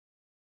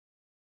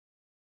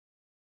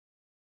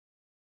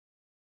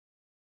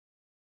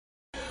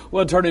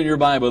Well, turn in your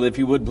Bible, if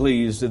you would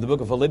please, to the book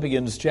of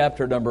Philippians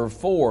chapter number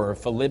 4.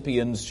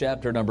 Philippians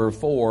chapter number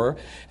 4.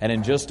 And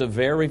in just a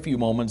very few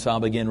moments, I'll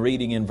begin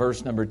reading in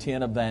verse number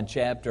 10 of that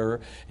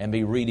chapter and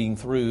be reading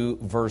through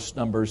verse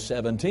number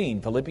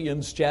 17.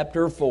 Philippians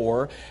chapter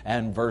 4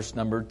 and verse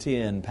number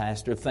 10.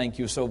 Pastor, thank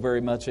you so very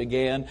much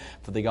again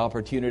for the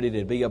opportunity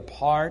to be a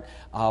part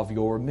of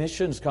your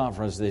missions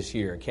conference this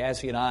year.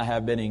 Cassie and I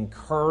have been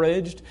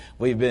encouraged,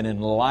 we've been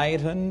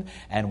enlightened,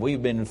 and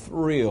we've been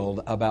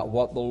thrilled about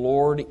what the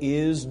Lord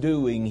is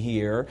doing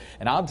here.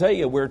 And I'll tell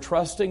you, we're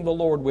trusting the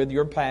Lord with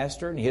your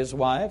pastor and his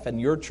wife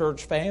and your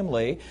church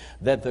family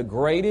that the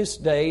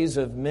greatest days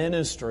of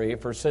ministry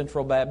for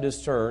Central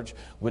Baptist Church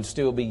would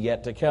still be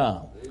yet to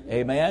come.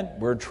 Amen?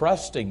 We're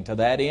trusting to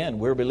that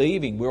end. We're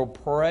believing. We'll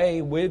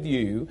pray with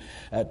you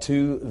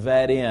to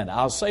that end.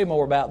 I'll say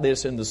more about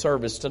this in the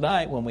service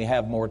tonight when we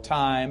have more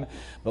time,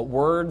 but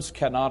words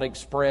cannot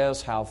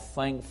express how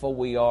thankful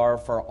we are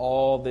for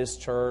all this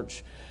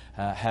church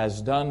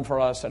has done for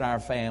us and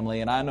our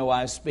family. And I know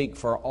I speak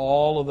for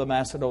all of the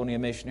Macedonia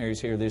missionaries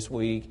here this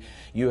week.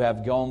 You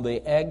have gone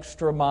the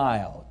extra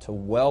mile to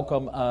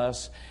welcome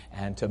us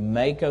and to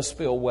make us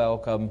feel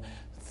welcome.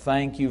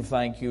 Thank you,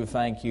 thank you,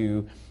 thank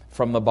you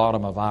from the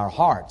bottom of our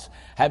hearts.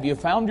 Have you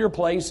found your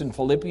place in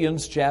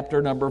Philippians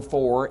chapter number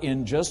 4?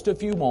 In just a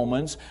few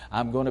moments,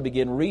 I'm going to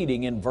begin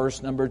reading in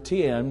verse number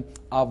 10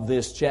 of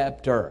this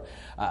chapter.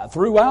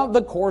 Throughout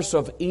the course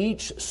of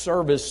each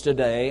service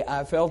today,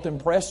 I felt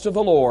impressed of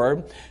the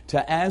Lord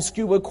to ask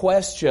you a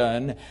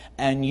question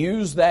and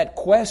use that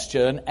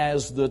question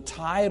as the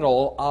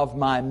title of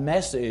my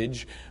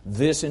message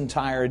this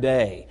entire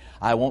day.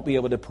 I won't be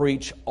able to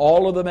preach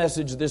all of the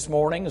message this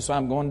morning, so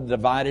I'm going to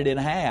divide it in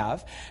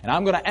half. And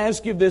I'm going to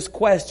ask you this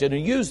question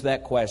and use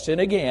that question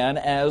again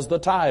as the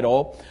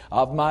title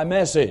of my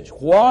message.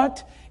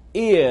 What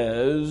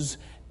is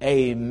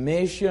a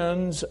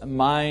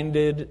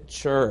missions-minded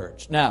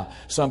church? Now,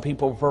 some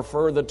people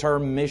prefer the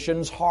term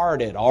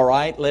missions-hearted. All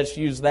right, let's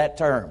use that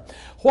term.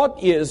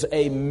 What is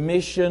a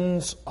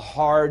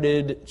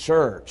missions-hearted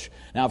church?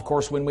 Now, of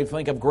course, when we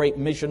think of great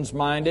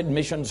missions-minded,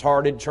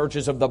 missions-hearted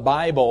churches of the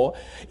Bible,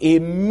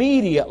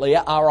 immediately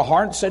our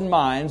hearts and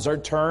minds are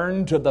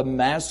turned to the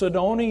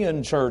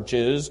Macedonian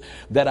churches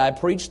that I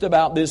preached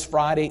about this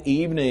Friday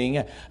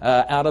evening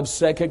out of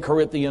 2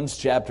 Corinthians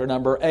chapter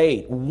number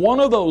 8. One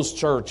of those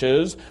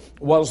churches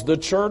was the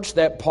church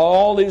that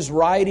Paul is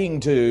writing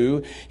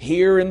to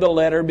here in the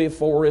letter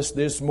before us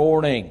this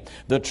morning.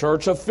 The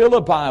church of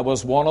Philippi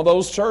was one of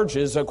those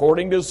churches,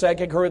 according to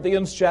 2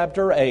 Corinthians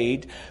chapter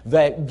 8,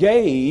 that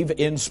gave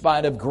in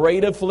spite of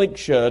great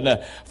affliction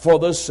for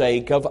the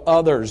sake of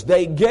others.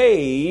 They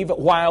gave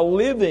while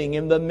living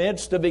in the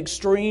midst of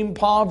extreme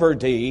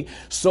poverty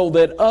so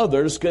that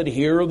others could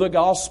hear the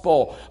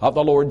gospel of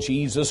the Lord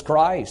Jesus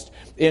Christ.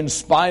 In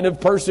spite of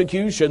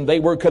persecution,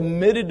 they were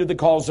committed to the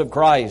cause of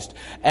Christ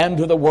and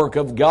to the work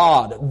of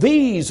God.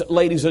 These,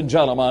 ladies and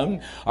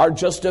gentlemen, are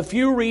just a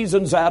few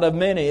reasons out of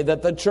many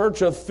that the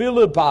church of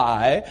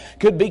Philippi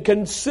could be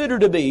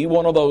considered to be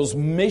one of those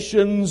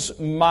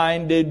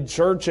missions-minded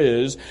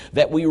churches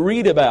that we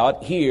read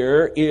about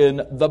here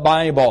in the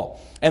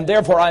Bible. And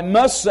therefore, I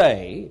must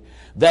say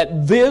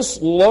that this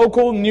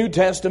local New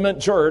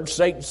Testament church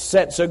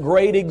sets a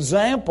great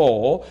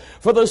example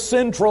for the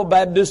Central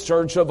Baptist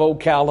Church of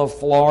Ocala,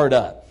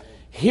 Florida.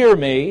 Hear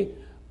me.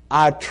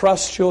 I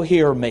trust you'll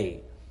hear me.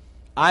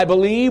 I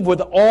believe with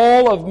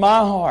all of my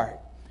heart,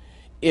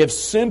 if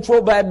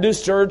Central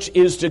Baptist Church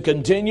is to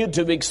continue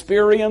to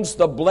experience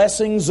the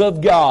blessings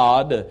of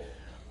God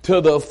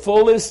to the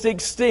fullest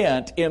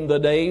extent in the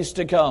days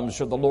to come,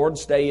 should the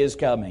Lord's day is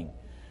coming,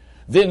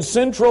 then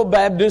Central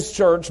Baptist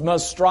Church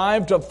must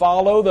strive to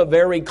follow the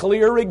very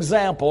clear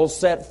example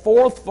set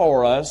forth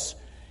for us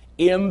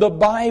in the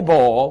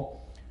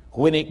Bible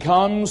when it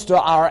comes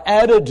to our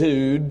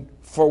attitude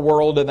for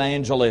world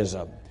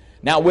evangelism.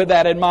 Now, with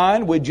that in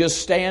mind, we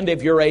just stand,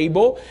 if you're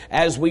able,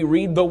 as we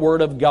read the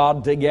Word of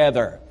God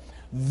together.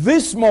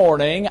 This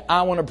morning,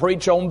 I want to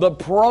preach on the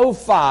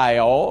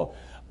profile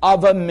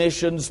of a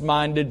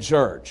missions-minded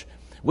church.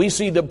 We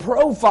see the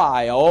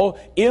profile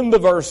in the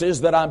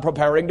verses that I'm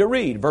preparing to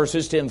read,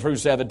 verses 10 through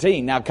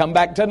 17. Now, come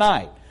back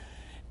tonight.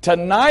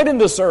 Tonight in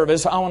the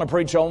service, I want to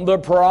preach on the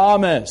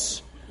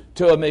promise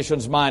to a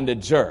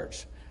missions-minded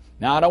church.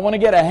 Now, I don't want to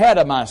get ahead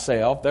of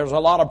myself. There's a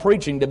lot of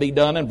preaching to be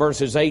done in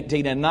verses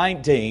 18 and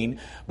 19.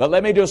 But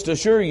let me just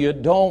assure you,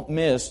 don't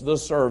miss the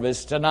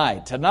service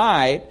tonight.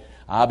 Tonight,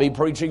 I'll be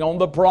preaching on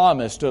the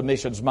promise to a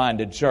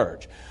missions-minded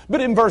church.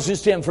 But in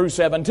verses 10 through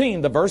 17,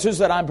 the verses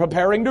that I'm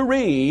preparing to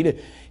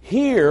read,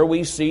 here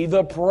we see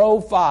the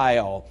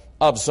profile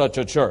of such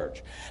a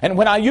church. And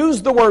when I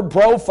use the word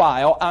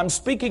profile, I'm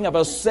speaking of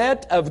a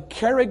set of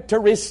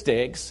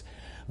characteristics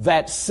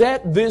that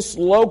set this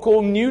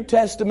local New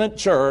Testament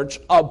church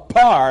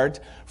apart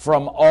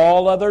from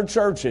all other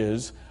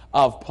churches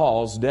of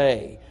Paul's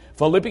day.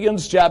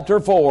 Philippians chapter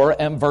 4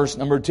 and verse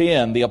number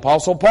 10. The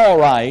Apostle Paul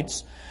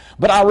writes,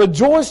 "But I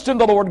rejoiced in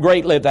the Lord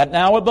greatly that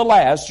now at the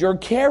last your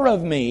care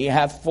of me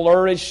hath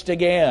flourished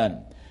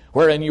again.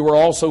 wherein you were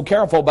also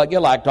careful, but you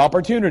lacked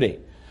opportunity.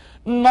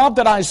 Not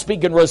that I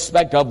speak in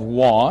respect of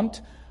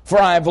want, for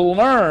I have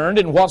learned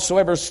in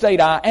whatsoever state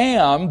I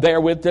am,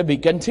 therewith to be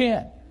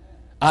content.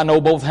 I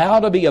know both how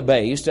to be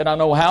abased, and I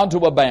know how to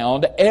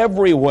abound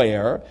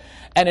everywhere.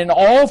 And in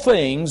all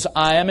things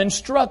I am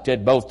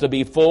instructed, both to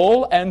be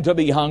full and to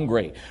be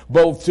hungry,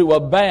 both to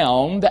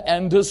abound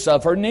and to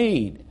suffer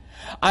need.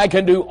 I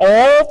can do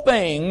all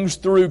things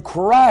through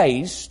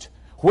Christ,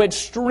 which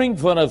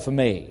strengtheneth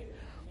me.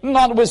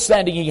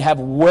 Notwithstanding ye have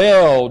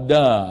well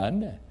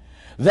done,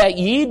 that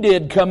ye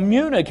did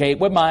communicate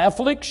with my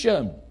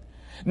affliction.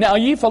 Now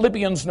ye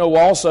Philippians know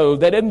also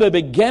that in the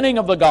beginning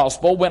of the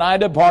gospel, when I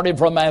departed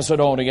from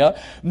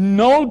Macedonia,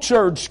 no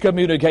church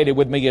communicated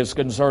with me as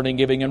concerning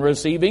giving and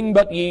receiving,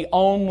 but ye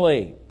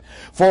only.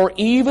 For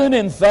even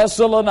in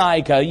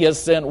Thessalonica ye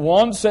sent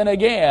once and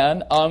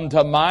again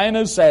unto my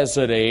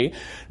necessity,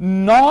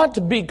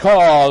 not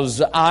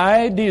because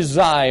I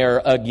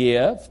desire a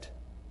gift,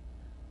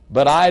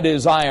 but I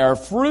desire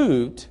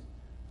fruit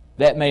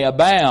that may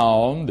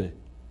abound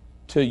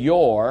to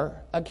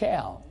your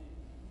account.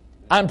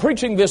 I'm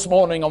preaching this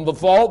morning on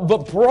the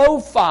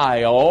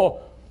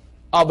profile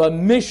of a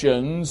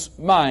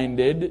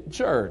missions-minded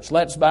church.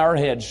 Let's bow our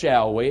heads,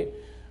 shall we,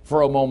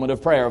 for a moment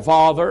of prayer.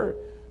 Father,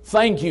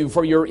 thank you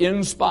for your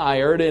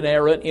inspired,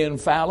 inerrant,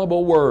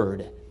 infallible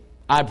word.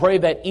 I pray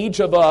that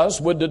each of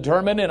us would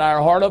determine in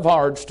our heart of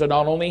hearts to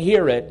not only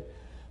hear it,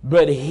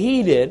 but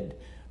heed it,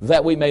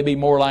 that we may be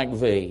more like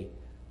thee.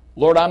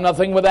 Lord, I'm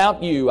nothing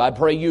without you. I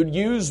pray you'd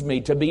use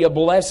me to be a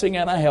blessing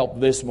and a help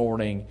this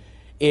morning.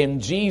 In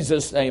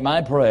Jesus' name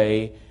I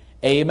pray,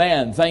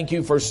 amen. Thank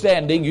you for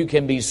standing. You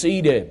can be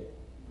seated.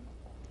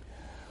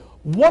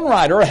 One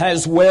writer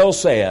has well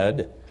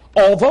said,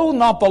 although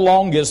not the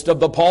longest of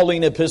the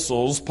Pauline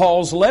epistles,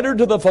 Paul's letter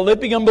to the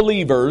Philippian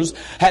believers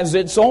has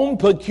its own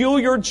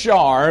peculiar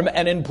charm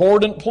and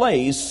important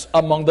place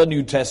among the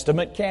New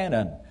Testament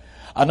canon.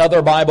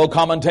 Another Bible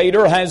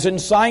commentator has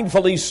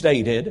insightfully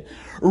stated,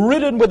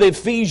 written with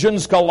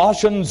Ephesians,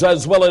 Colossians,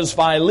 as well as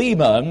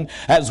Philemon,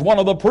 as one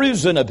of the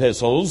prison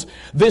epistles,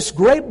 this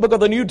great book of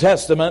the New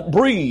Testament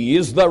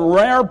breathes the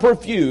rare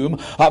perfume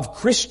of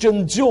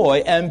Christian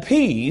joy and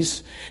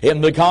peace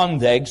in the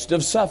context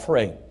of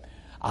suffering.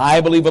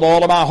 I believe with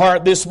all of my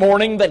heart this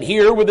morning that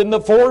here within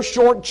the 4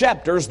 short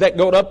chapters that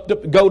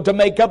go to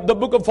make up the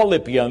book of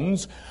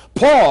Philippians,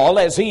 Paul,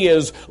 as he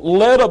is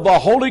led of the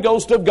Holy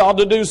Ghost of God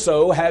to do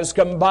so, has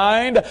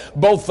combined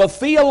both the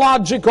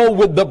theological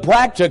with the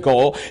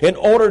practical in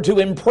order to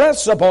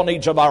impress upon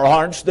each of our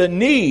hearts the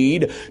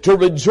need to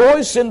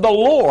rejoice in the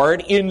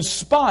Lord in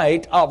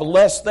spite of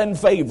less than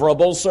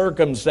favorable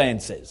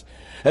circumstances.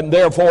 And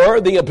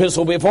therefore, the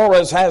epistle before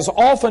us has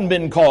often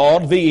been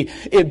called the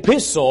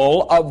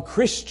epistle of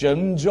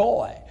Christian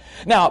joy.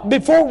 Now,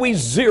 before we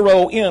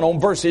zero in on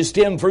verses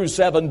 10 through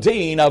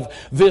 17 of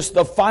this,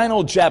 the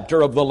final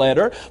chapter of the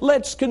letter,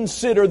 let's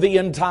consider the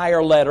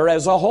entire letter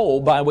as a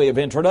whole by way of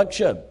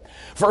introduction.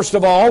 First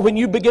of all, when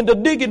you begin to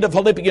dig into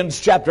Philippians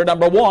chapter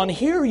number 1,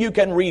 here you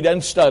can read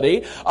and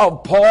study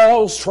of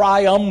Paul's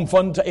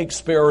triumphant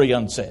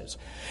experiences.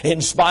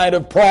 In spite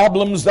of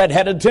problems that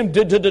had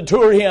attempted to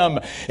deter him,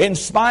 in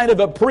spite of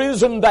a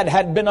prison that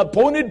had been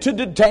appointed to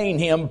detain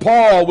him,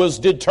 Paul was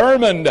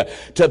determined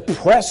to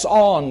press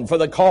on for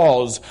the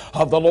cause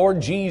of the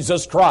Lord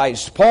Jesus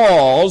Christ.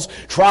 Paul's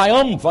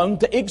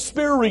triumphant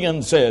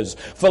experiences.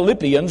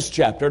 Philippians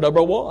chapter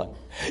number 1.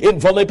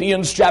 In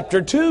Philippians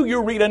chapter 2,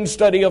 you read and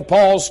study of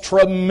Paul's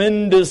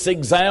tremendous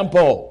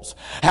examples.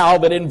 How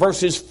that in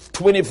verses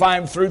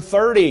 25 through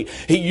 30,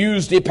 he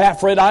used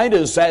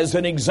Epaphroditus as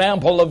an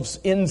example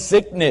in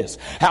sickness.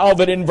 How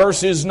that in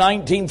verses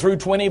 19 through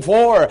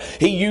 24,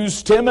 he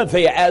used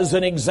Timothy as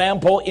an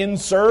example in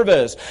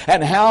service.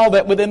 And how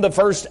that within the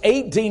first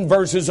 18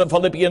 verses of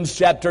Philippians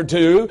chapter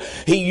 2,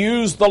 he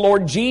used the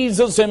Lord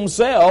Jesus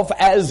himself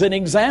as an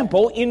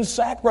example in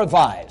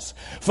sacrifice.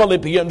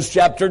 Philippians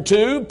chapter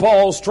 2,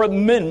 Paul's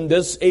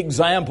tremendous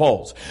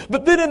examples.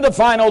 But then in the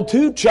final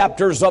 2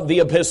 chapters of the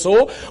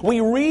epistle,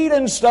 we read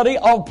and study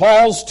of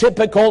Paul's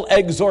typical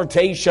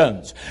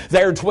exhortations.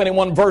 There are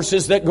 21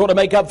 verses that go to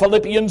make up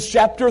Philippians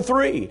chapter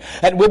 3.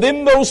 And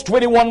within those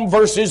 21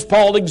 verses,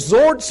 Paul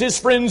exhorts his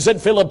friends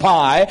at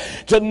Philippi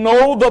to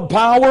know the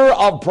power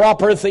of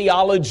proper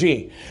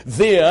theology.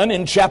 Then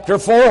in chapter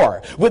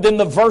 4, within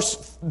the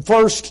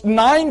first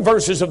 9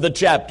 verses of the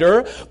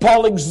chapter,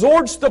 Paul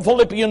exhorts the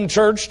Philippian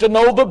church to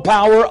know the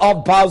power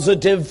of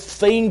positive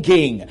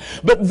thinking.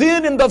 But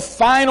then in the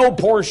final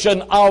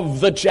portion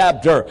of the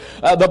chapter,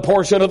 the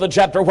portion of the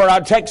chapter where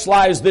our text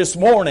lies this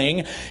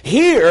morning,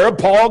 here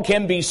Paul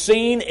can be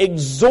seen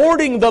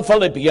exhorting the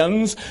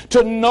Philippians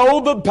to know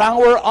the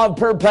power of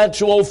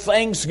perpetual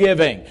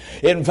thanksgiving.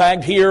 In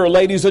fact, here,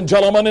 ladies and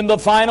gentlemen, in the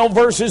final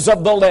verses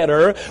of the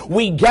letter,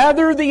 we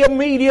gather the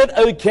immediate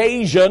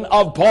occasion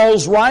of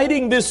Paul's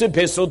writing this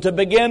epistle to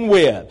begin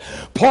with.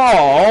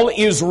 Paul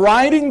is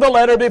writing the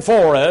letter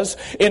before us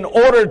in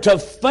order to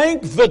thank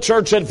thanked the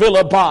church at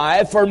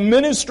Philippi for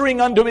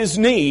ministering unto his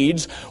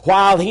needs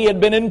while he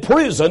had been in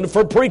prison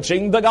for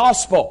preaching the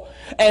gospel.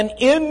 And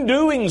in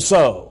doing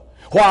so,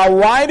 while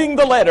writing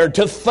the letter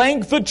to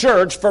thank the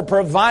church for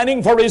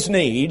providing for his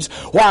needs,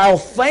 while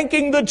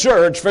thanking the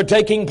church for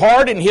taking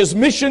part in his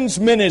missions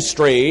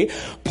ministry,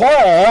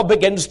 Paul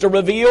begins to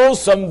reveal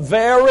some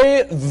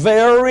very,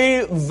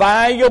 very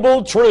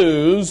valuable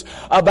truths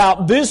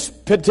about this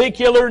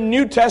particular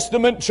New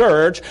Testament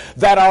church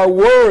that are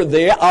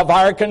worthy of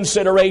our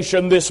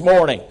consideration this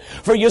morning.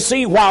 For you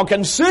see, while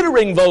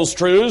considering those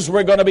truths,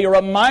 we're going to be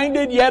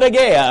reminded yet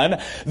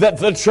again that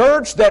the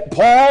church that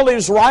Paul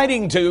is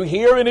writing to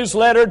here in his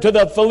letter to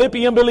the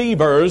Philippian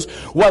believers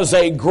was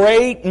a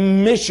great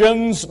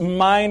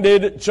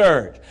missions-minded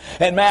church.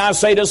 And may I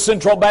say to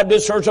Central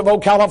Baptist Church of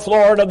Ocala,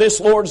 Florida, this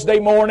Lord's Day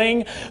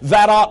morning,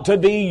 that ought to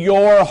be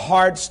your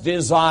heart's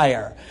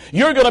desire.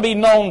 You're going to be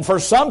known for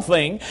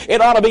something. It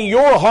ought to be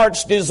your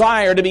heart's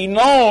desire to be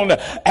known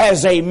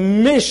as a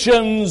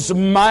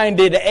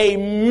missions-minded, a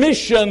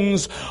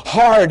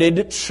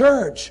missions-hearted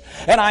church.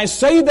 And I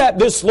say that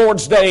this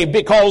Lord's Day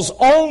because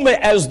only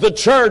as the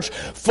church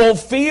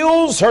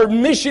fulfills her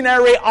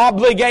missionary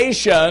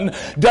obligation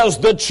does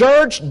the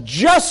church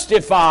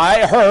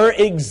justify her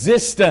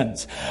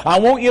existence. I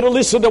want you to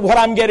listen to what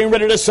I'm getting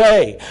ready to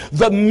say.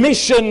 The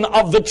mission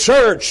of the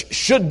church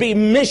should be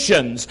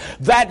missions.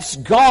 That's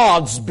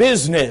God's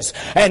business.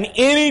 And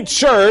any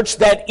church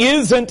that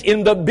isn't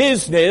in the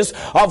business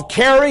of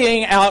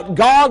carrying out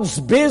God's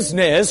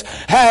business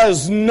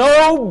has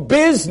no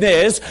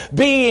business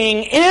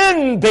being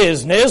in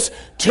business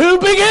to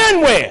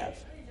begin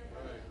with.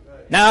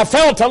 Now, I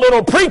felt a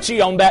little preachy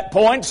on that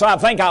point, so I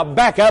think I'll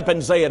back up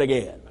and say it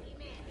again.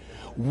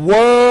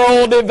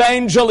 World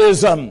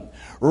evangelism,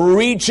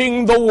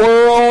 reaching the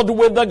world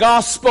with the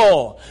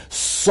gospel,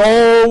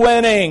 soul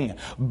winning,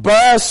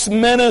 bus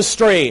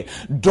ministry,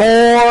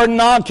 door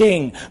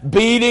knocking,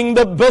 beating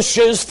the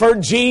bushes for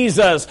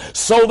Jesus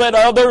so that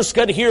others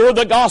could hear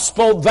the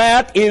gospel.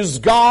 That is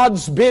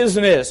God's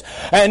business.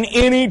 And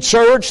any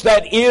church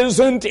that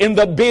isn't in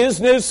the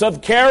business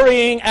of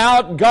carrying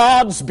out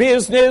God's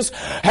business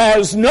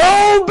has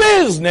no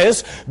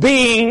business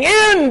being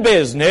in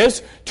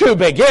business to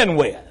begin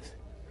with.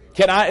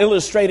 Can I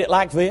illustrate it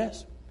like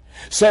this?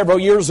 Several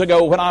years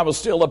ago when I was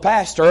still a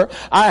pastor,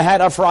 I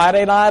had a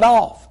Friday night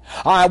off.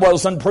 I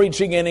wasn't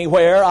preaching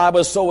anywhere. I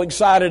was so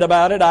excited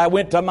about it. I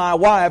went to my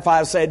wife.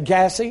 I said,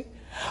 Cassie,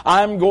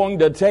 I'm going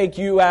to take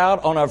you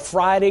out on a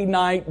Friday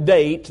night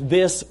date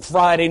this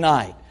Friday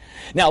night.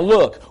 Now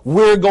look,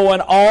 we're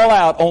going all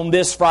out on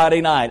this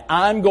Friday night.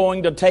 I'm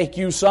going to take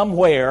you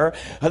somewhere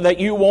that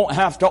you won't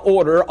have to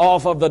order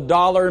off of the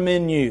dollar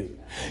menu.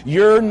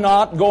 You're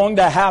not going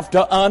to have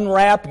to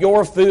unwrap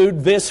your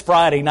food this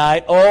Friday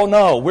night. Oh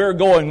no, we're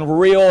going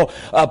real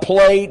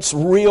plates,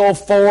 real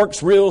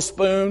forks, real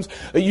spoons.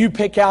 You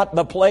pick out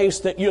the place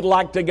that you'd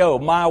like to go.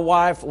 My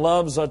wife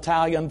loves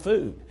Italian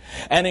food.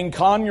 And in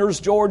Conyers,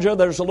 Georgia,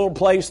 there's a little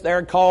place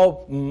there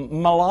called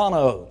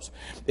Milano's.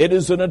 It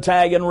is an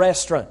Italian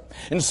restaurant.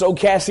 And so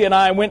Cassie and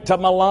I went to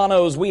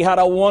Milano's. We had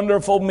a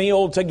wonderful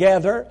meal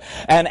together.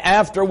 And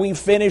after we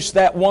finished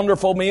that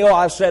wonderful meal,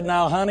 I said,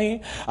 now,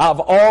 honey,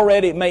 I've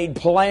already made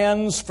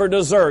plans for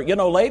dessert. You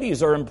know,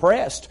 ladies are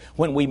impressed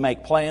when we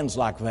make plans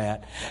like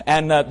that.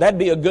 And that'd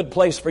be a good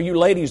place for you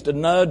ladies to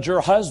nudge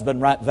your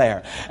husband right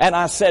there. And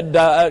I said,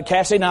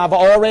 Cassie, now I've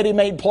already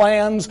made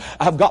plans.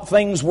 I've got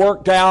things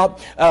worked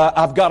out.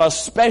 I've got a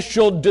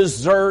special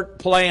dessert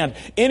planned.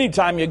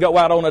 Anytime you go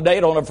out on a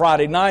date on a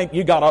Friday night,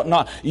 you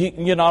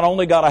not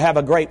only got to have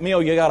a great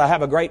meal, you got to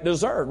have a great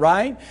dessert,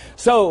 right?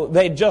 So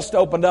they just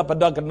opened up a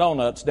Dunkin'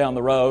 Donuts down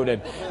the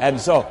road,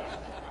 and so,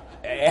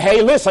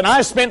 hey, listen,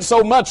 I spent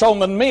so much on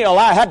the meal,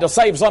 I had to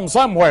save some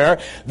somewhere.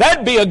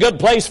 That'd be a good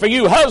place for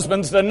you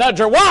husbands to nudge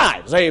your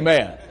wives,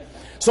 amen.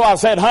 So I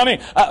said, honey,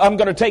 I'm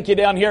going to take you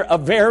down here, a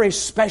very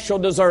special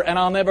dessert, and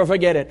I'll never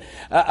forget it.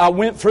 I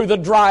went through the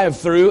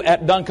drive-thru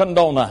at Dunkin'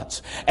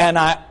 Donuts, and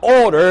I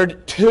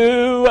ordered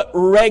 2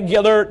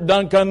 regular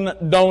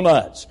Dunkin'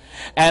 Donuts.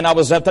 And I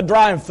was at the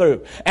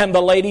drive-thru, and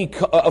the lady,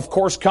 of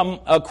course,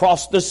 come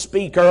across the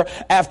speaker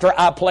after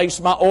I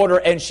placed my order,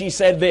 and she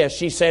said this.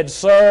 She said,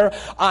 sir,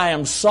 I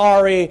am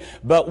sorry,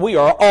 but we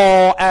are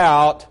all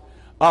out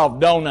of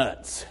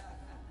donuts.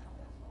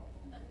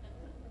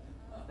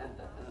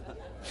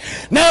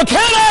 Now, can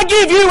I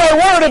give you a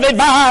word of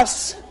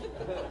advice?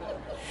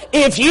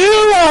 If you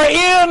are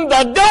in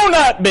the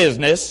donut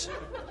business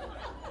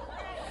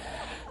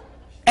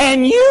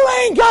and you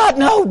ain't got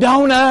no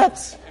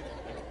donuts,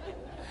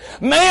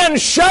 man,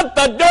 shut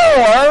the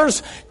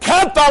doors,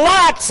 cut the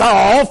lights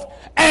off,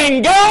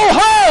 and go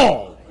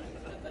home.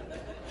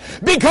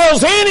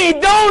 Because any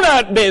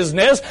donut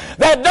business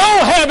that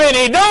don't have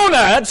any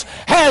donuts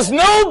has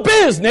no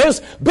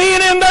business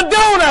being in the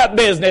donut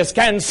business.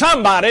 Can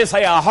somebody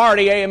say a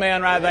hearty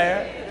amen right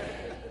there?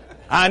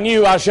 I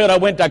knew I should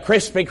have went to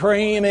Krispy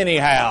Kreme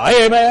anyhow.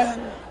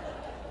 Amen.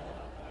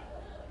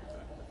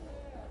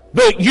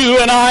 But you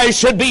and I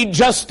should be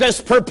just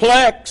as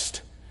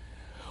perplexed.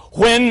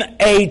 When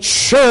a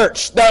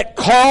church that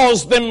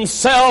calls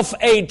themselves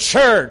a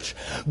church,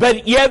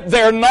 but yet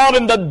they're not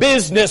in the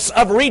business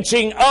of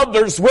reaching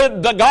others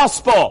with the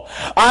gospel.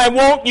 I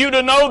want you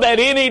to know that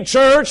any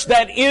church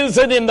that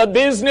isn't in the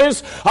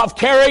business of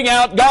carrying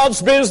out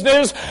God's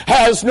business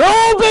has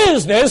no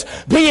business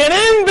being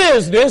in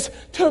business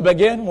to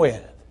begin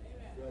with.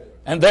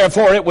 And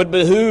therefore it would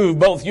behoove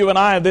both you and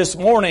I this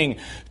morning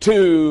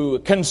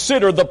to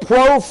consider the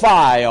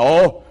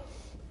profile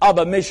of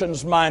a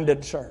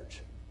missions-minded church.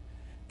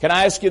 Can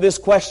I ask you this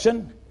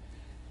question?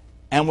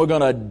 And we're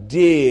going to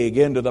dig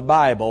into the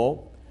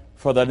Bible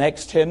for the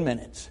next 10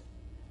 minutes.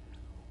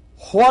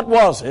 What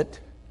was it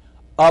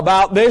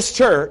about this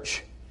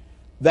church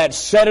that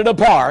set it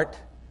apart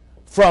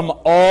from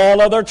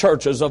all other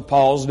churches of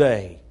Paul's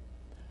day?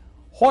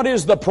 What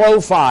is the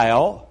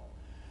profile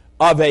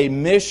of a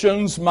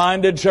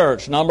missions-minded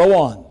church? Number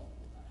one,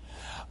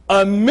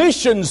 a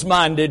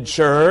missions-minded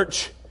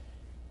church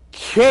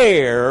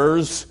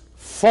cares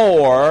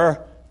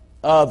for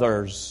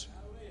others.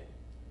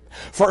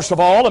 First of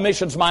all, a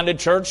missions-minded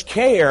church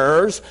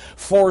cares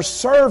for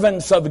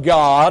servants of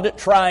God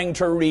trying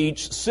to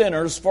reach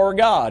sinners for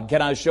God.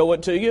 Can I show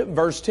it to you?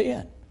 Verse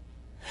 10.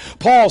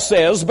 Paul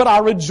says, "But I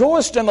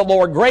rejoiced in the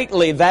Lord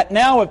greatly that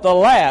now at the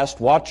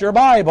last," watch your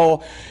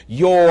Bible,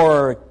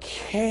 "your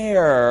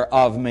care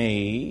of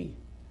me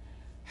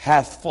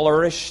hath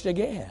flourished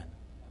again."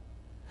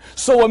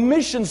 So a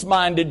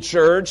missions-minded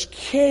church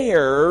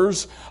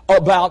cares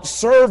about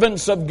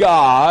servants of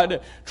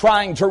God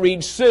trying to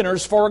reach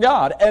sinners for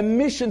God. A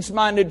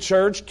missions-minded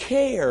church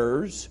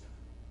cares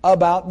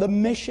about the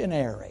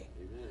missionary.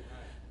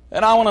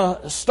 And I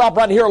want to stop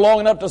right here long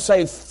enough to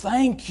say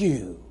thank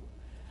you.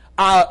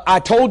 I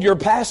told your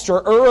pastor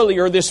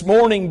earlier this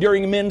morning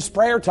during men's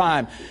prayer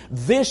time,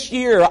 this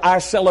year I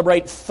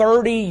celebrate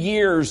 30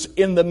 years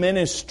in the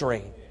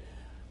ministry.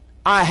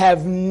 I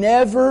have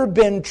never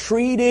been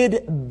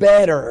treated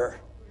better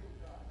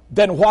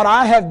than what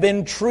I have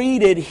been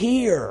treated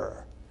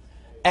here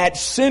at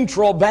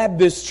Central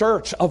Baptist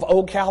Church of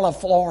Ocala,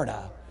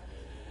 Florida.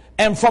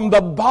 And from the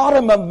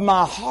bottom of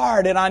my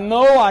heart, and I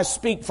know I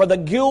speak for the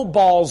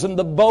Gilballs and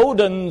the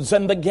Bowdens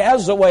and the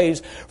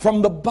Gazaways,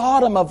 from the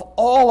bottom of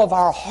all of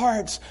our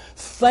hearts,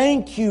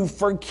 thank you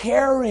for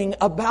caring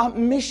about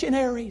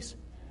missionaries.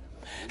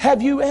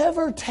 Have you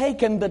ever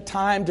taken the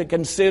time to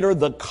consider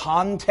the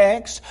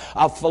context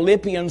of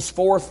Philippians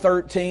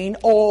 4:13?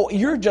 Oh,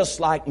 you're just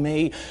like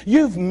me.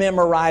 You've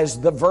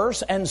memorized the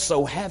verse, and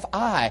so have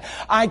I.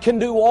 I can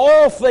do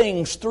all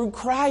things through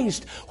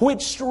Christ,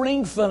 which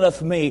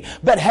strengtheneth me.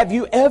 But have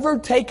you ever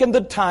taken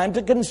the time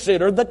to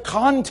consider the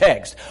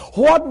context?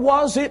 What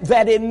was it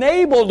that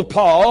enabled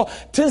Paul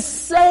to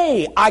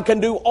say, I can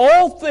do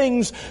all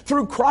things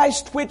through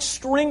Christ, which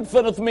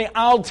strengtheneth me?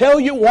 I'll tell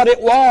you what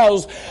it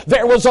was.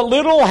 There was a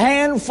little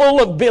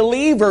handful of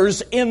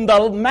believers in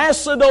the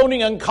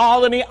Macedonian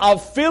colony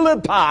of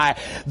Philippi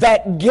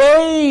that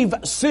gave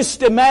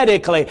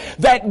systematically,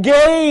 that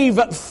gave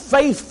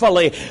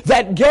faithfully,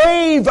 that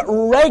gave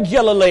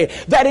regularly,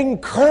 that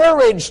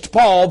encouraged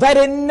Paul, that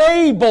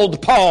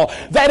enabled Paul,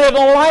 that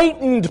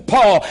enlightened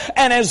Paul.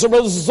 And as a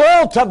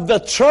result of the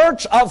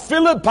church of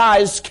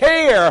Philippi's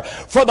care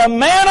for the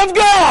man of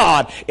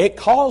God, it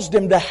caused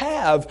him to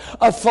have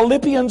a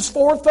Philippians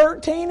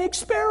 4:13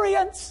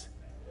 experience.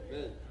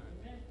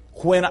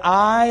 When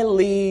I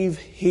leave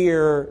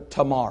here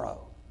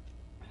tomorrow,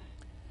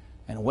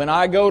 and when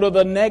I go to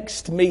the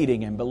next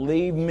meeting, and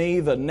believe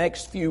me, the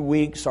next few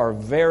weeks are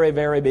very,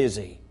 very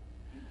busy,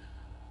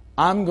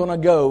 I'm going to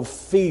go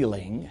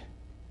feeling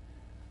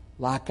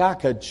like I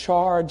could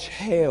charge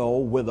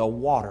hell with a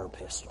water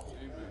pistol.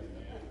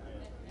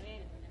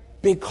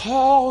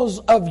 Because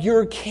of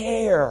your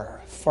care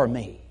for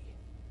me,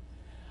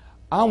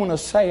 I want to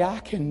say I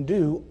can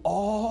do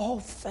all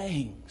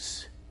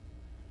things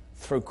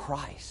through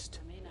Christ,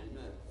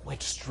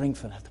 which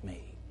strengtheneth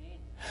me.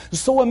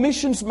 So a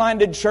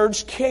missions-minded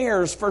church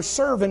cares for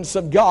servants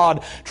of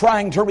God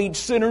trying to reach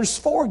sinners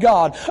for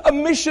God. A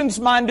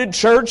missions-minded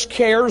church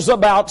cares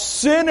about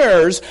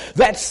sinners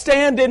that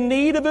stand in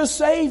need of a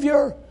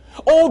Savior.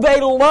 Oh, they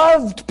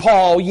loved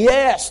Paul.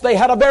 Yes, they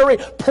had a very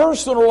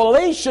personal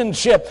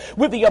relationship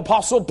with the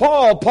Apostle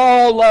Paul.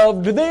 Paul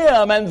loved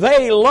them and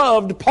they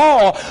loved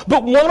Paul.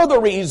 But one of the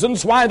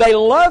reasons why they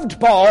loved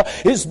Paul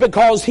is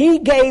because he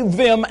gave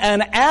them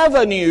an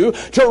avenue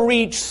to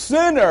reach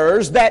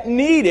sinners that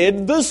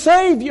needed the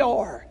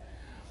Savior.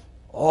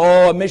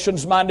 Oh, a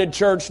missions-minded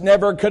church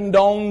never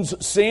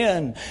condones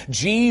sin.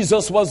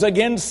 Jesus was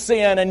against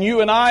sin, and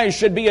you and I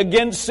should be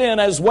against sin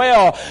as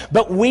well.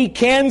 But we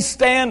can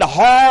stand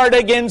hard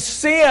against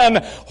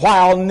sin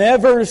while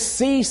never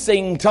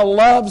ceasing to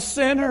love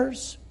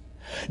sinners.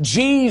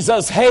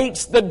 Jesus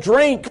hates the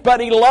drink,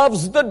 but He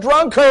loves the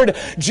drunkard.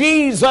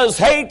 Jesus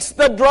hates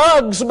the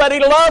drugs, but He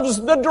loves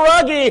the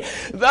druggie.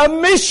 The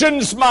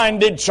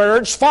missions-minded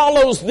church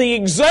follows the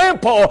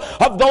example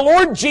of the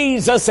Lord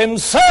Jesus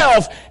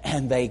Himself,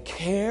 and they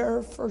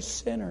care for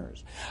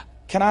sinners.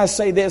 Can I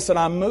say this, and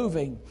I'm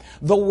moving?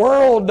 The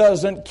world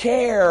doesn't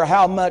care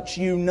how much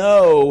you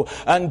know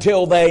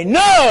until they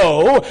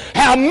know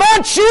how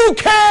much you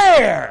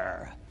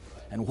care.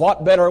 And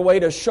what better way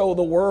to show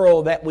the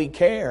world that we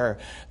care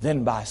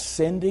than by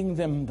sending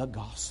them the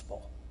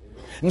gospel?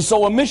 And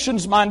so a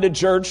missions-minded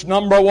church,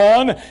 number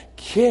one,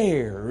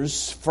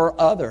 cares for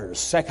others.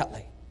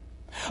 Secondly,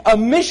 a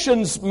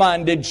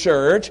missions-minded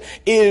church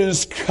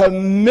is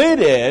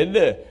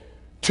committed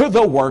to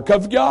the work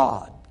of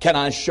God. Can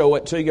I show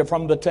it to you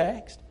from the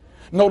text?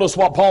 Notice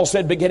what Paul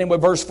said beginning with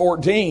verse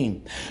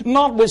 14.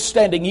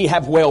 Notwithstanding ye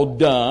have well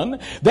done,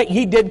 that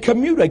ye did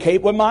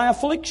communicate with my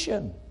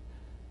affliction.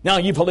 Now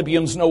ye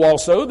Philippians know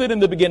also that in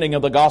the beginning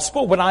of the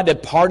gospel, when I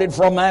departed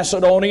from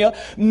Macedonia,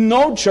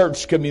 no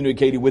church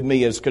communicated with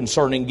me as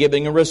concerning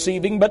giving and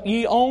receiving, but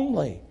ye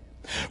only.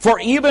 For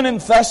even in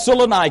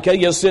Thessalonica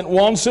ye sent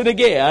once and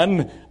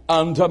again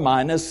unto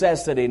my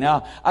necessity.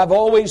 Now, I've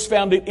always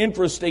found it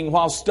interesting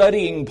while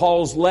studying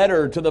Paul's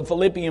letter to the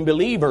Philippian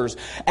believers.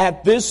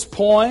 At this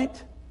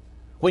point,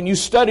 when you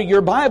study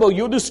your Bible,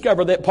 you'll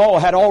discover that Paul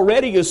had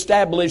already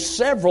established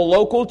several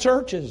local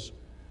churches.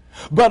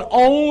 But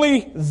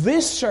only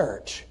this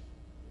church,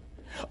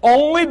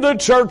 only the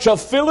church of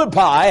Philippi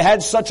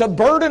had such a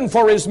burden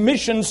for his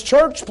missions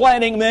church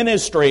planting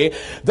ministry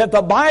that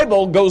the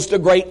Bible goes to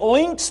great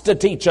lengths to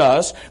teach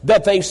us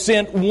that they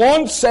sent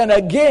once and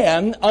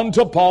again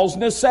unto Paul's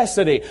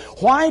necessity.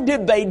 Why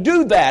did they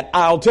do that?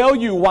 I'll tell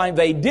you why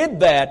they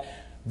did that.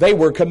 They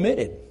were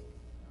committed.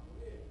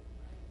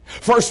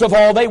 First of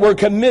all, they were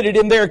committed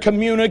in their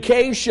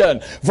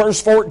communication.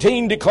 Verse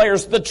 14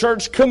 declares the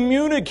church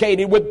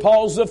communicated with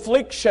Paul's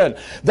affliction.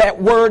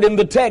 That word in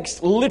the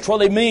text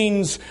literally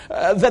means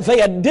that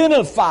they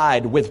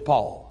identified with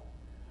Paul.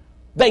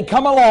 They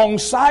come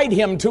alongside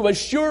him to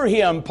assure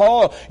him,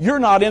 Paul, you're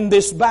not in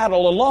this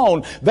battle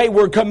alone. They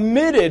were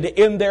committed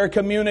in their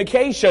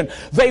communication.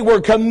 They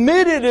were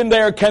committed in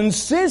their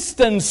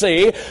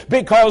consistency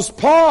because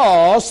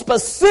Paul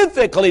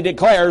specifically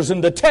declares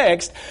in the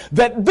text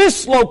that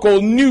this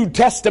local New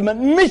Testament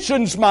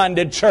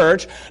missions-minded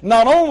church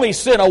not only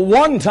sent a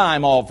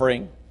one-time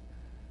offering,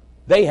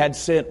 they had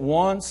sent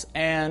once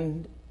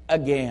and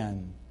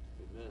again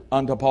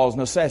unto Paul's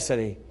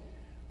necessity.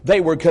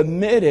 They were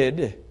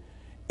committed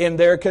in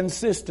their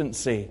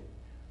consistency.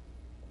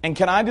 And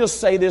can I just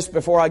say this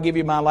before I give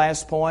you my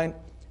last point?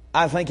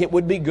 I think it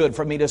would be good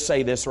for me to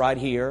say this right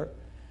here.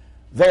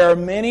 There are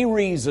many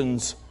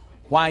reasons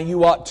why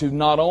you ought to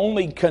not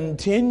only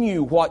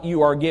continue what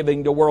you are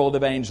giving to world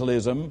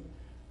evangelism,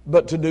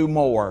 but to do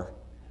more.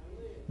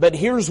 But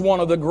here's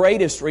one of the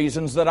greatest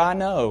reasons that I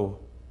know.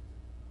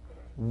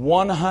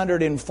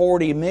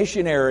 140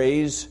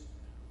 missionaries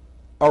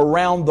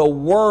around the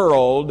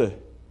world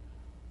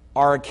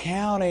are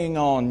counting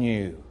on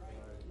you.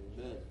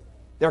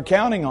 They're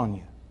counting on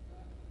you.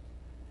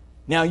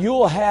 Now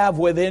you'll have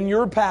within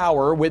your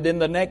power, within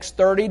the next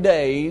 30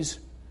 days,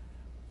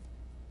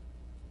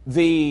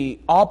 the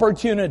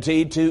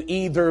opportunity to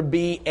either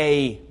be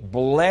a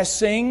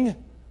blessing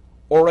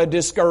or a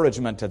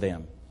discouragement to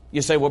them.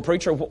 You say, well,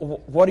 preacher,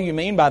 what do you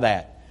mean by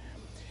that?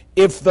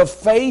 If the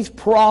faith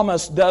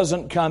promise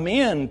doesn't come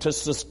in to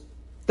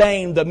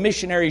sustain the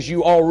missionaries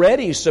you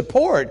already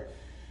support,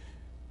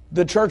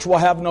 the church will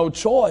have no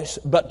choice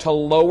but to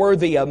lower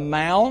the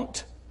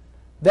amount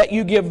that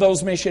you give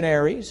those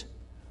missionaries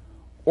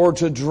or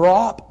to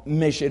drop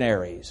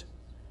missionaries.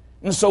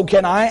 And so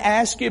can I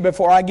ask you,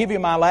 before I give you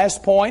my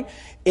last point,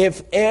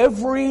 if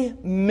every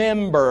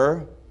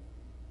member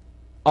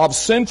of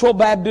Central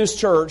Baptist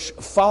Church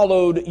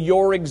followed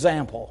your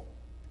example,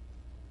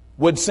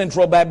 would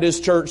Central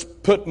Baptist Church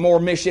put more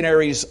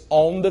missionaries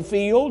on the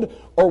field,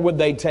 or would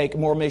they take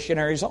more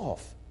missionaries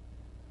off?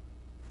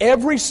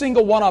 Every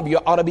single one of you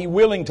ought to be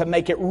willing to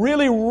make it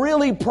really,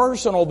 really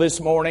personal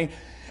this morning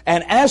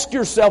and ask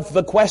yourself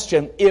the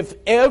question, if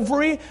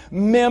every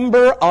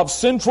member of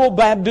Central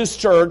Baptist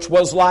Church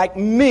was like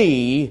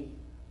me,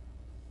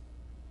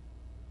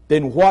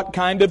 then what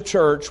kind of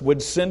church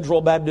would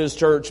Central Baptist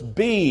Church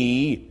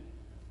be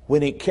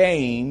when it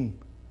came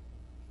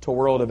to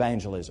world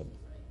evangelism?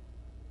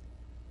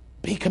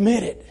 Be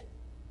committed.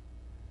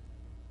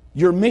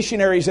 Your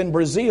missionaries in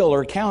Brazil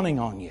are counting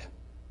on you.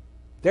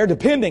 They're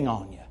depending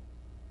on you.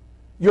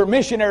 Your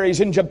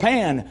missionaries in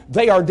Japan,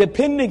 they are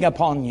depending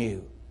upon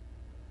you.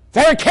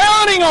 They're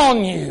counting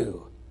on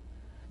you.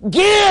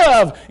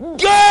 Give,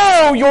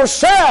 go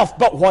yourself,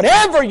 but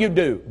whatever you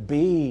do,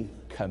 be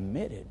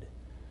committed.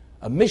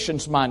 A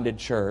missions-minded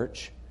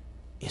church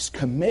is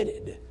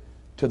committed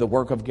to the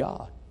work of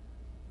God.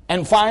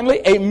 And finally,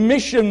 a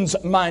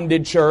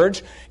missions-minded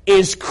church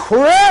is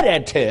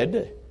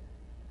credited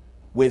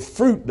with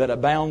fruit that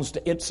abounds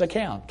to its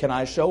account. Can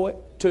I show it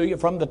to you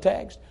from the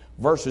text?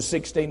 Verses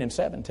 16 and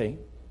 17.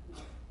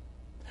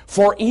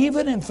 For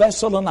even in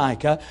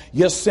Thessalonica,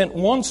 ye sent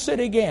once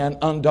and again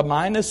unto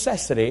my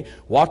necessity.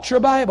 Watch your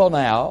Bible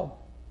now.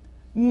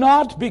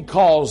 Not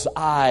because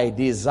I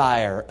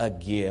desire a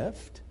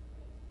gift,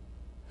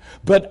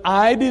 but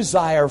I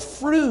desire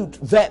fruit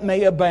that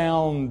may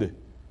abound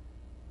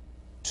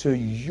to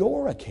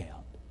your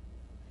account.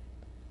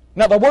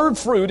 Now, the word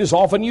fruit is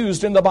often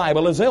used in the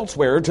Bible as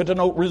elsewhere to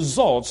denote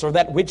results or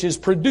that which is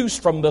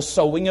produced from the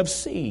sowing of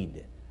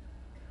seed.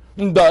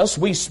 Thus,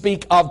 we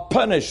speak of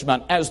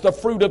punishment as the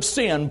fruit of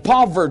sin,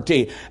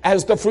 poverty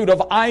as the fruit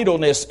of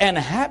idleness, and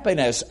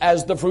happiness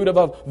as the fruit of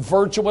a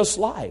virtuous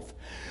life.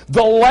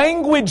 The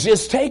language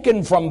is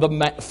taken from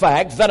the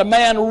fact that a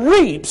man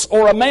reaps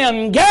or a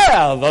man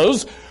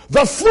gathers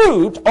the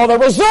fruit or the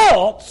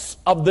results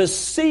of the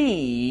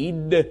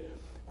seed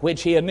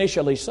which he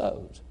initially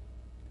sows.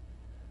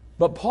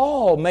 But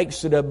Paul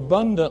makes it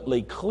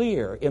abundantly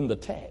clear in the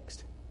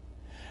text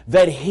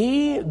that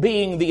he,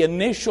 being the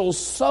initial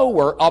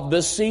sower of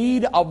the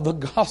seed of the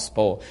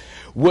gospel,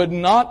 would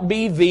not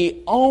be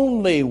the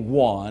only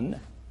one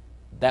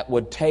that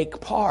would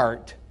take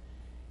part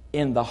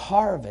in the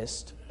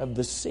harvest of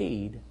the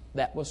seed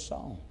that was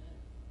sown.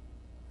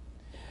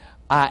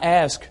 I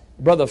asked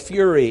Brother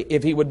Fury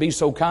if he would be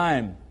so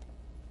kind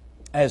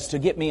as to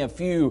get me a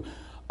few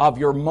of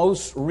your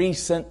most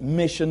recent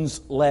missions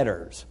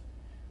letters.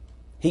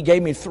 He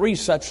gave me 3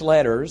 such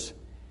letters.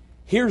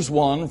 Here's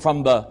one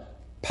from the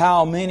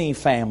Palmini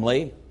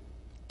family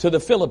to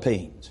the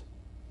Philippines.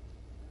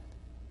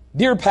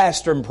 Dear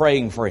pastor and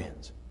praying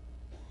friends,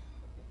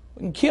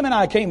 when Kim and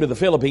I came to the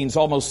Philippines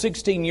almost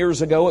 16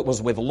 years ago, it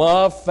was with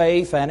love,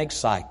 faith, and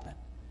excitement.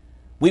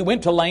 We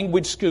went to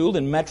language school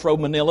in Metro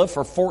Manila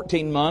for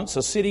 14 months,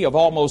 a city of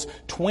almost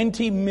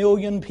 20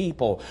 million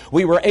people.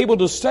 We were able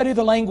to study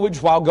the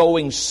language while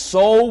going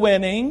soul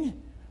winning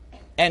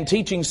and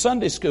teaching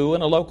Sunday school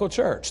in a local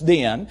church.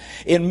 Then,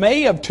 in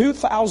May of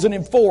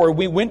 2004,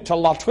 we went to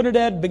La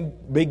Trinidad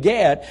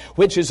Baguette,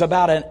 which is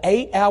about an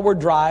 8-hour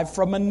drive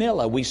from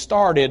Manila. We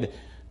started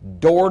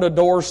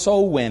door-to-door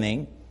soul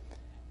winning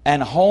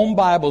and home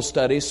Bible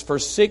studies for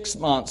 6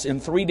 months in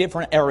 3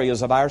 different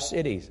areas of our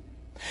cities.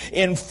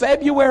 In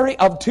February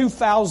of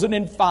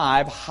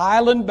 2005,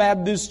 Highland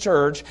Baptist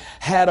Church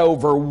had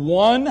over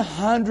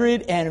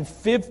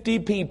 150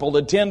 people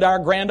attend our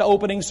grand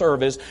opening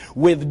service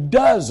with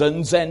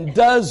dozens and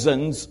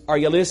dozens, are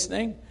you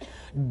listening?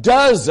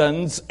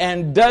 Dozens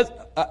and dozens,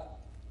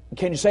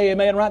 can you say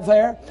amen right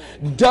there?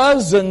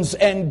 Dozens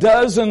and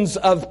dozens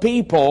of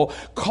people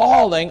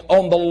calling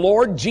on the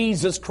Lord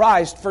Jesus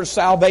Christ for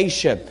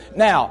salvation.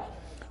 Now,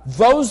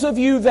 those of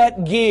you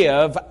that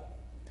give,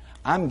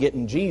 I'm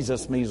getting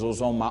Jesus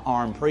measles on my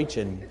arm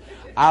preaching.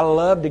 I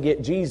love to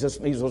get Jesus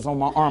measles on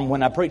my arm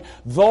when I preach.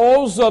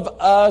 Those of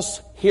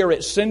us here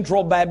at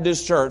Central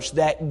Baptist Church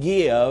that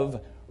give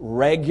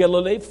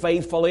regularly,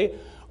 faithfully,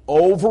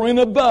 over and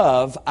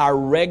above our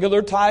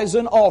regular tithes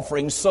and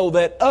offerings so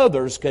that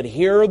others could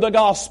hear the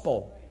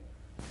gospel.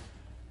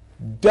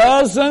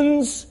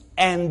 Dozens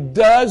and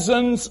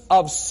dozens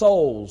of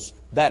souls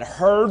that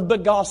heard the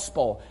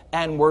gospel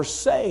and were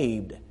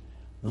saved.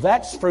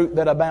 That's fruit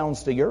that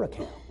abounds to your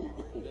account.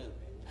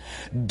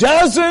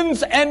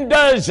 Dozens and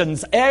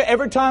dozens.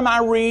 Every time I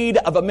read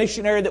of a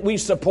missionary that we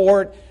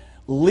support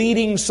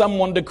leading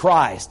someone to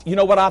Christ, you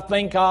know what I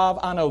think of?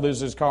 I know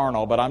this is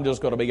carnal, but I'm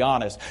just going to be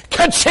honest.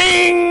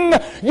 Ka-ching!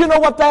 You know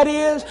what that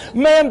is?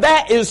 Man,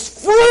 that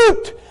is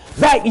fruit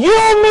that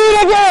you'll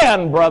meet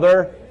again,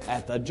 brother,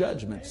 at the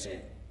judgment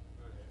seat.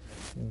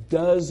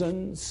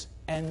 Dozens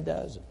and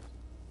dozens.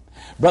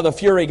 Brother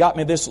Fury got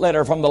me this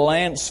letter from the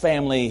Lance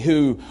family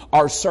who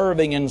are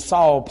serving in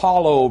Sao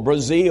Paulo,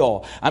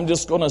 Brazil. I'm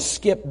just going to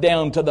skip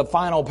down to the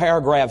final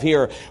paragraph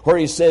here where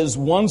he says,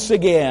 once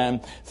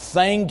again,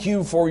 thank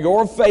you for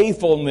your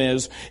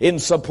faithfulness in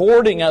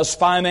supporting us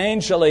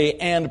financially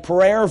and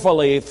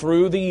prayerfully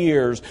through the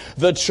years.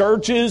 The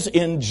churches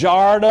in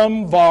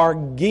Jardam,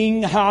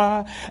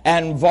 Varginha,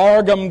 and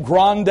Vargam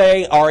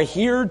Grande are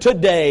here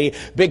today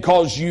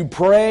because you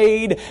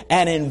prayed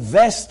and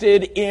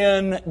invested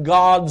in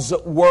God's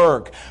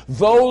work.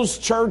 Those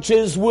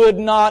churches would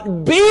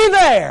not be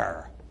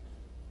there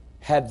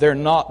had there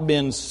not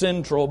been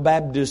Central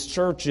Baptist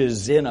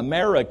churches in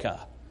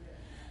America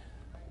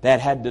that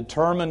had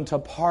determined to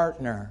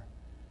partner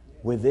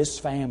with this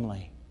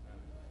family.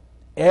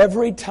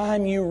 Every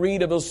time you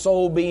read of a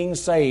soul being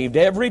saved,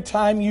 every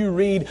time you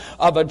read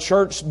of a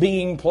church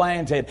being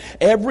planted,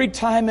 every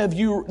time that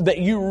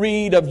you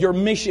read of your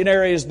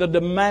missionaries, the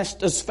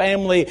Damascus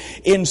family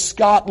in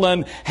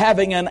Scotland,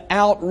 having an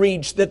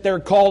outreach that they're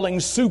calling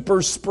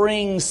Super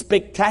Spring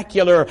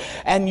Spectacular,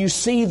 and you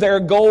see their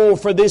goal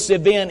for this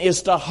event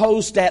is to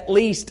host at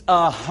least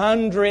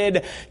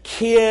 100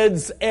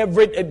 kids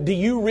do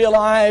you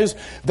realize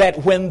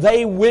that when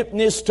they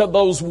witness to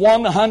those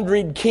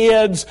 100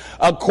 kids,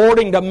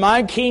 according to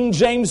my King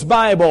James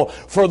Bible,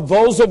 for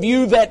those of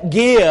you that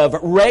give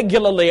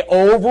regularly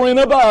over and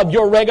above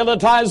your regular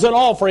tithes and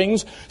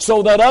offerings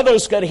so that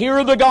others could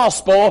hear the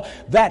gospel,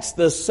 that's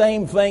the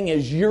same thing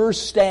as you're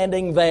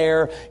standing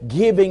there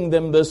giving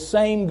them the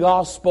same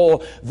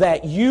gospel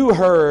that you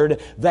heard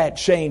that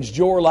changed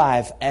your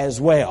life as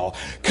well.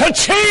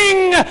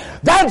 Ka-ching!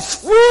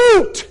 That's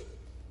fruit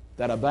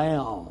that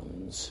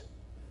abounds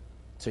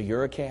to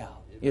your account.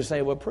 You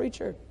say, well,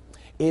 preacher,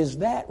 is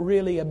that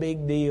really a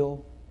big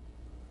deal?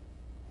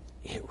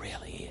 It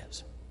really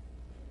is.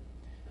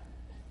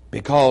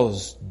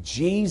 Because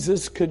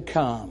Jesus could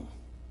come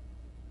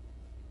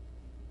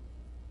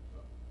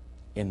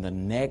in the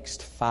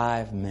next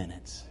 5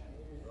 minutes.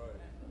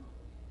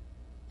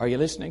 Are you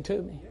listening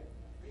to me?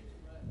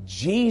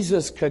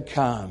 Jesus could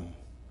come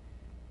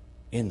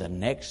in the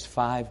next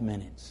 5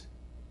 minutes.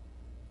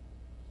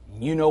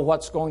 You know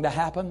what's going to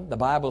happen? The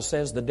Bible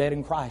says the dead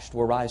in Christ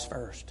will rise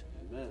first.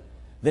 Amen.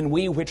 Then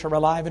we which are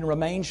alive and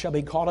remain shall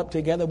be caught up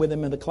together with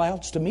Him in the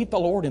clouds to meet the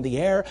Lord in the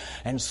air,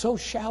 and so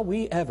shall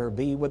we ever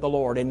be with the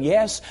Lord. And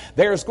yes,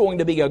 there's going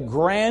to be a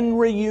grand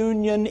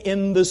reunion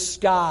in the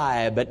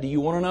sky. But do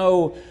you want to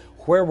know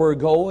where we're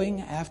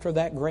going after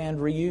that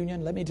grand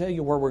reunion? Let me tell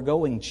you where we're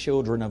going,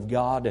 children of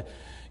God.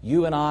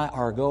 You and I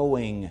are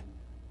going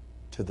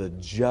to the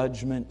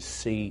judgment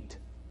seat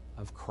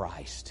of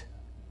Christ.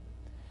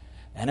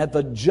 And at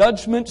the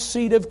judgment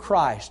seat of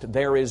Christ,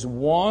 there is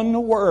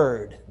one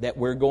word that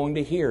we're going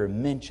to hear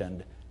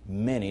mentioned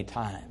many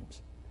times.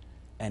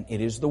 And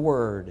it is the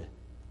word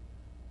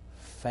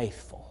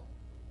faithful.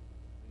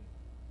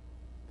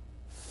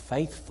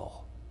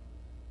 Faithful.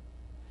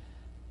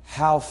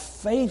 How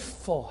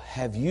faithful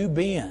have you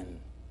been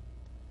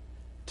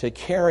to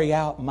carry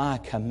out my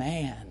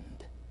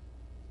command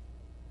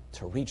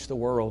to reach the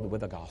world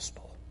with the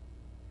gospel?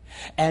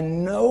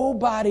 And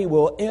nobody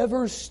will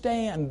ever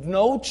stand,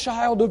 no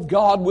child of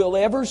God will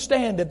ever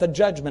stand at the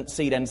judgment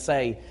seat and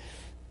say,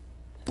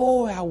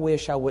 boy, I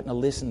wish I wouldn't have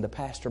listened to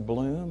Pastor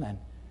Bloom and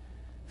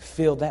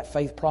filled that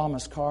faith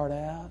promise card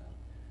out.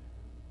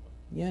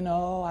 You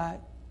know, I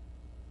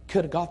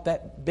could have got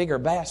that bigger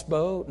bass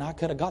boat, and I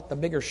could have got the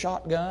bigger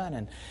shotgun,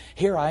 and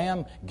here I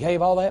am,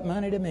 gave all that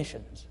money to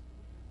missions.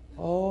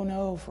 Oh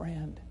no,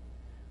 friend.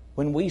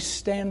 When we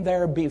stand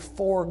there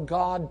before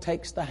God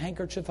takes the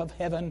handkerchief of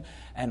heaven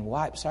and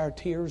wipes our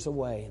tears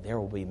away, there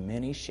will be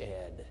many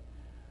shed.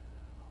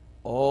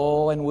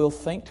 Oh, and we'll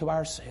think to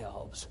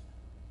ourselves,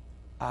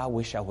 I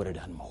wish I would have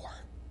done more.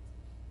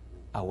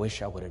 I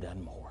wish I would have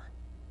done more.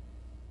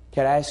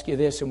 Can I ask you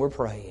this, and we're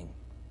praying.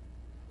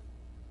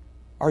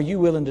 Are you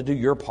willing to do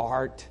your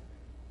part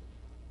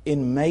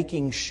in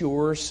making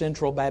sure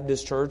Central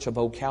Baptist Church of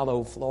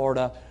Ocala,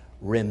 Florida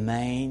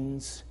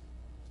remains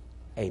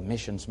a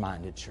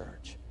missions-minded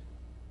church?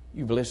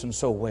 You've listened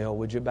so well.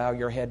 Would you bow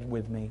your head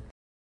with me?